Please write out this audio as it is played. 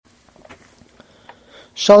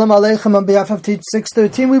Shalom Aleichem. On behalf of Teach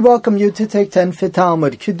 613, we welcome you to take 10 for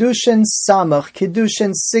Talmud. Kiddushin Samach,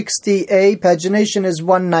 Kiddushin60A, pagination is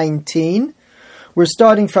 119. We're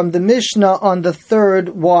starting from the Mishnah on the third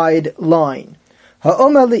wide line.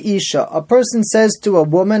 Ha'omer li'isha, a person says to a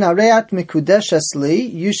woman, Hareat mikudeshes li,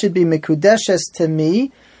 you should be mikudeshes to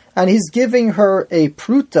me, and he's giving her a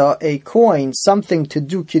pruta, a coin, something to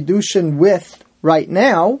do Kiddushin with right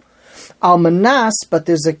now. Almanas, but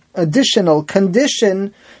there's an additional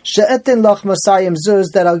condition, she'etin lach masayim zuz,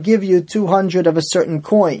 that I'll give you 200 of a certain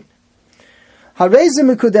coin. Hareze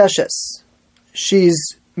mikudeshes,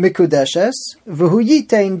 she's mikudeshes, v'hu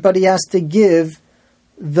yitain, but he has to give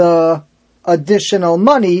the additional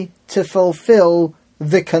money to fulfill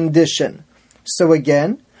the condition. So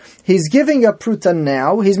again, he's giving a pruta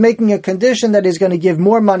now, he's making a condition that he's going to give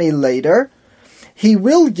more money later. He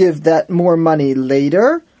will give that more money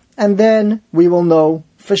later, and then we will know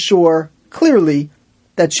for sure, clearly,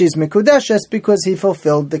 that she's mikudeshes because he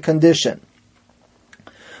fulfilled the condition.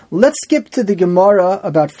 Let's skip to the Gemara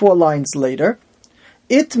about 4 lines later.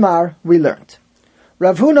 Itmar, we learned.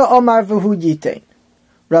 Rav Huna Omar v'hu yitein.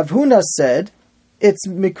 Rav Huna said, it's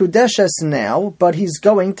mikudeshes now, but he's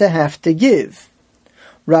going to have to give.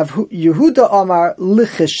 Rav Yehuda Omar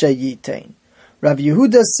lichishe yitein. Rav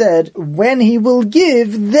Yehuda said, when he will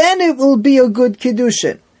give, then it will be a good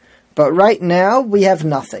kiddushin. But right now, we have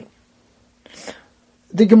nothing.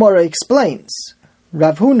 The Gemara explains,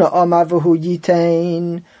 Rav Huna Amar v'hu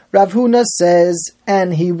yitain. Rav Huna says,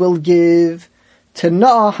 and he will give.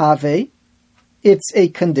 Tana'a have, it's a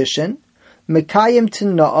condition. Mekayim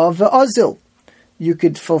tana'a v'azil. You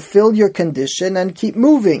could fulfill your condition and keep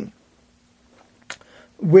moving.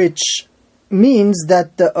 Which means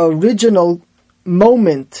that the original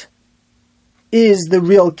moment is the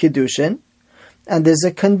real kiddushin. And there's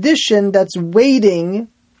a condition that's waiting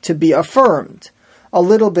to be affirmed. A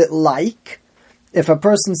little bit like, if a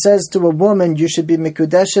person says to a woman, you should be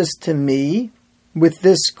mikudeshes to me with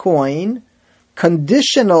this coin,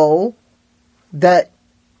 conditional that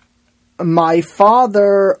my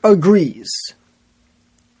father agrees.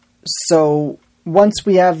 So, once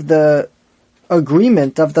we have the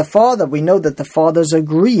agreement of the father, we know that the father's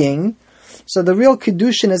agreeing, so the real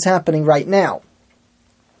kiddushin is happening right now.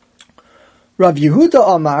 Rav Yehuda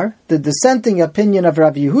Omar, the dissenting opinion of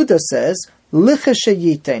Rav Yehuda says, Lichishe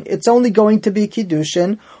yitain. It's only going to be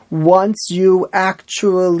Kiddushin once you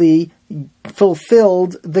actually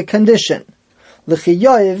fulfilled the condition.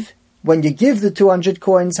 L'chiyoiv, when you give the 200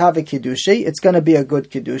 coins, have a Kiddushi, it's going to be a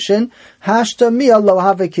good Kiddushin. Hashta miya lo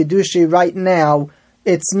have a Kiddushi, right now,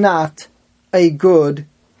 it's not a good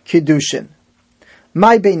Kiddushin.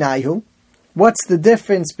 My beinayu, what's the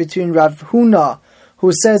difference between Rav Huna,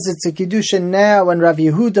 who says it's a Kiddushin now, and Rav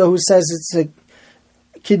Yehuda, who says it's a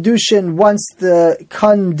Kiddushin once the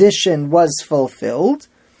condition was fulfilled?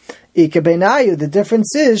 The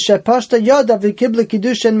difference is, Shepashta Yada v'kibla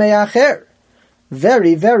Kiddushin me'acher.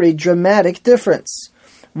 Very, very dramatic difference.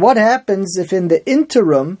 What happens if in the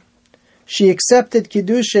interim, she accepted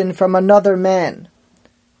Kiddushin from another man?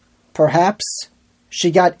 Perhaps she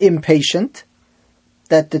got impatient,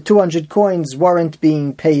 that the 200 coins weren't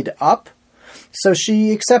being paid up, so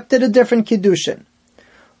she accepted a different Kiddushin.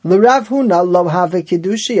 L'Rav Huna lo have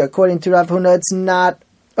Kiddushi. According to Rav Huna, it's not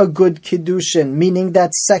a good Kiddushin, meaning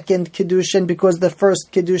that second Kiddushin, because the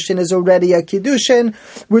first Kiddushin is already a Kiddushin,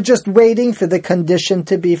 we're just waiting for the condition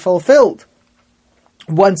to be fulfilled.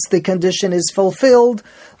 Once the condition is fulfilled,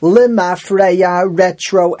 limafreya,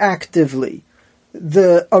 retroactively,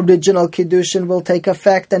 the original Kiddushin will take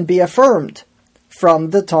effect and be affirmed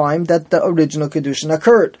from the time that the original Kiddushin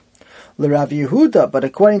occurred. Rav Yehuda, but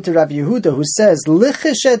according to Rav Yehuda, who says,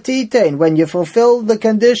 Lichishe when you fulfill the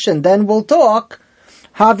condition, then we'll talk,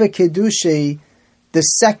 have a Kiddushi, the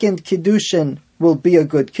second Kiddushin will be a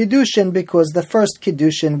good Kiddushin because the first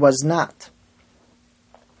Kiddushin was not.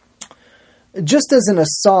 Just as an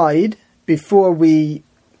aside, before we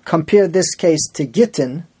compare this case to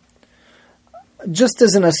Gittin, just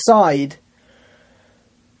as an aside,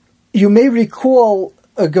 you may recall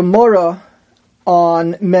a Gemara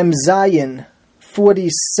on Mem Zayin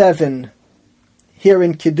 47 here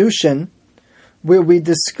in Kiddushin, where we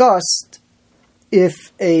discussed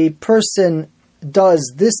if a person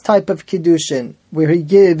does this type of Kiddushin, where he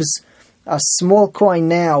gives a small coin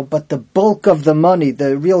now, but the bulk of the money,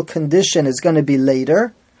 the real condition, is going to be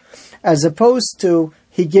later, as opposed to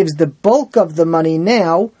he gives the bulk of the money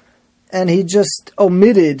now, and he just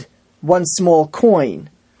omitted one small coin.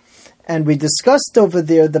 And we discussed over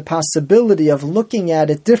there the possibility of looking at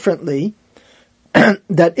it differently,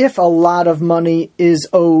 that if a lot of money is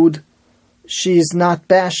owed, she's not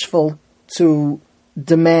bashful to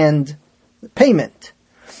demand payment.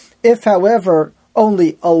 If, however,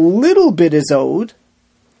 only a little bit is owed,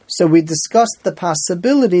 so we discussed the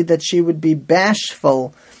possibility that she would be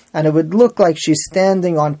bashful and it would look like she's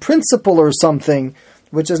standing on principle or something,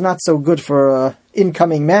 which is not so good for an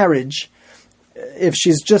incoming marriage, if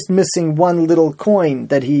she's just missing one little coin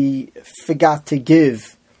that he forgot to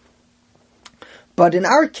give. But in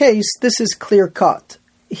our case, this is clear-cut.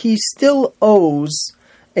 He still owes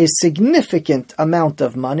a significant amount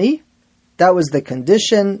of money. That was the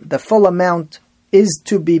condition. The full amount is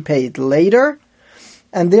to be paid later.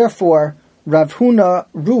 And therefore, Rav Huna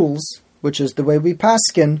rules, which is the way we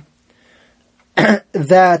paskin,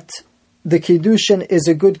 that the Kiddushin is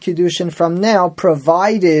a good Kiddushin from now,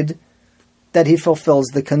 provided that he fulfills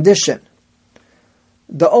the condition.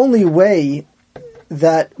 The only way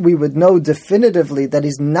that we would know definitively that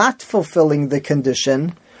he's not fulfilling the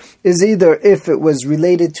condition is either if it was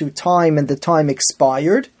related to time and the time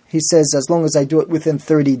expired, he says as long as I do it within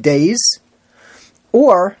 30 days,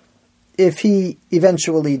 or if he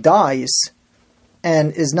eventually dies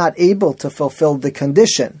and is not able to fulfill the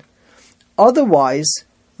condition. Otherwise,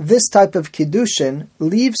 this type of Kiddushin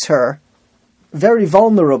leaves her very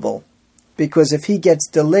vulnerable, because if he gets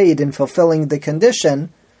delayed in fulfilling the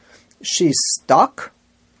condition, she's stuck.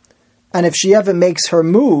 And if she ever makes her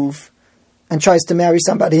move and tries to marry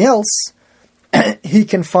somebody else, he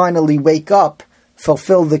can finally wake up,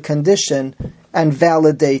 fulfill the condition, and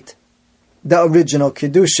validate the original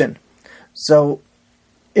Kiddushin. So,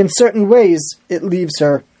 in certain ways, it leaves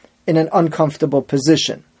her in an uncomfortable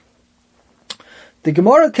position. The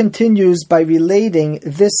Gemara continues by relating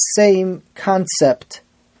this same concept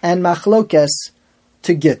and machlokes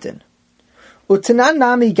to Gittin. Utanan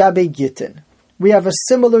nami gabe Gittin. We have a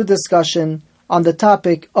similar discussion on the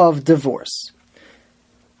topic of divorce.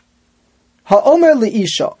 Ha'omer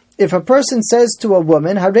li'isha. If a person says to a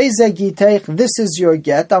woman, Harei ze giteich, this is your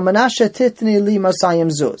get, amanashe titni li masayim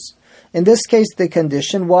zuz. In this case, the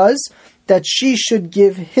condition was that she should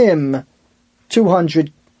give him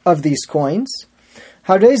 200 of these coins.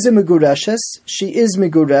 Harei ze megureshes, she is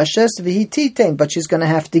megureshes, v'hi titein, but she's going to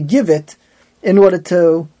have to give it in order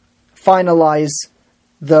to finalize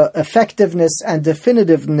the effectiveness and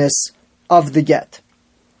definitiveness of the get.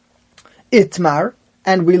 Itmar,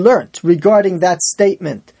 and we learnt regarding that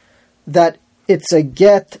statement that it's a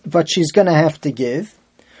get, but she's going to have to give.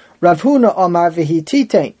 Rav Huna Amar v'hi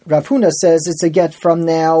titein. Rav Huna says it's a get from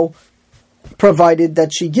now, provided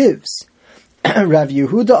that she gives. Rav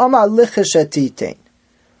Yehuda Amar licheshet titein.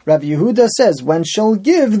 Rav Yehuda says when she'll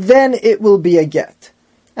give, then it will be a get.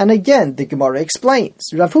 And again, the Gemara explains.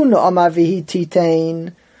 Rav Huna Amar v'hi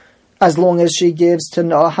titein. As long as she gives to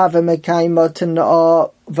na'a hava mekaima to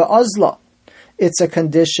na'a va'azla. It's a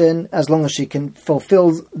condition. As long as she can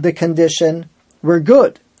fulfill the condition, we're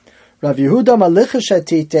good. Rav Yehuda malichashet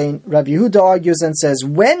titein. Rav Yehuda argues and says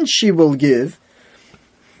when she will give,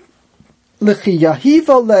 lichi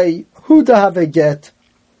yahiva lei huda have a get,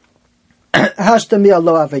 hashtami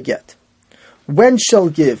lo have a get. When she'll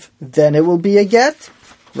give, then it will be a get.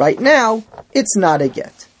 Right now, it's not a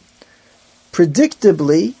get.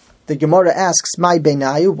 Predictably, the Gemara asks, "My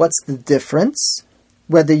beinayu, what's the difference?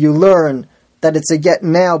 Whether you learn that it's a get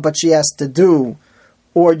now, but she has to do,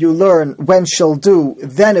 or you learn when she'll do,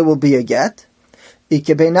 then it will be a get."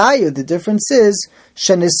 Ike beinayu, the difference is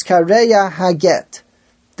sheniskareya haget,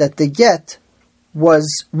 that the get was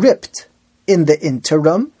ripped in the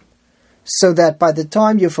interim, so that by the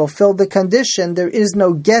time you fulfill the condition, there is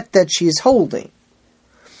no get that she's holding.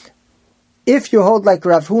 If you hold like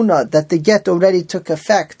Rav Huna, that the get already took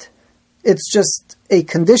effect, it's just a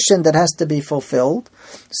condition that has to be fulfilled,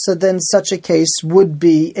 so then such a case would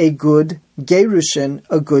be a good gerushin,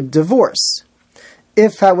 a good divorce.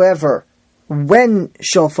 If, however, when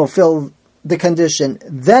she'll fulfill the condition,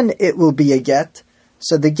 then it will be a get,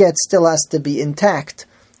 so the get still has to be intact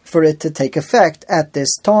for it to take effect at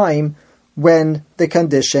this time when the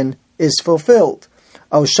condition is fulfilled.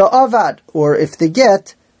 O sha'avad, or if the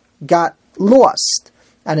get got lost.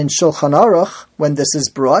 And in Shulchan Aruch, when this is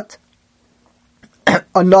brought,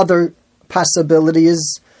 another possibility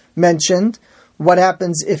is mentioned. What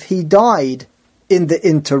happens if he died in the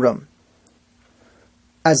interim?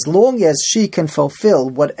 As long as she can fulfill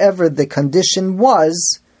whatever the condition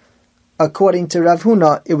was, according to Rav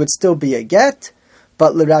Huna, it would still be a get,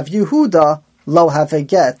 but Rav Yehuda, lo have a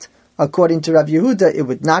get. According to Rav Yehuda, it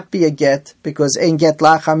would not be a get, because ein get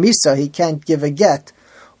lachar misa, he can't give a get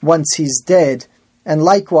once he's dead, and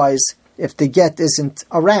likewise, if the get isn't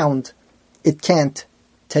around, it can't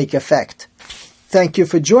take effect. Thank you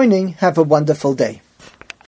for joining. Have a wonderful day.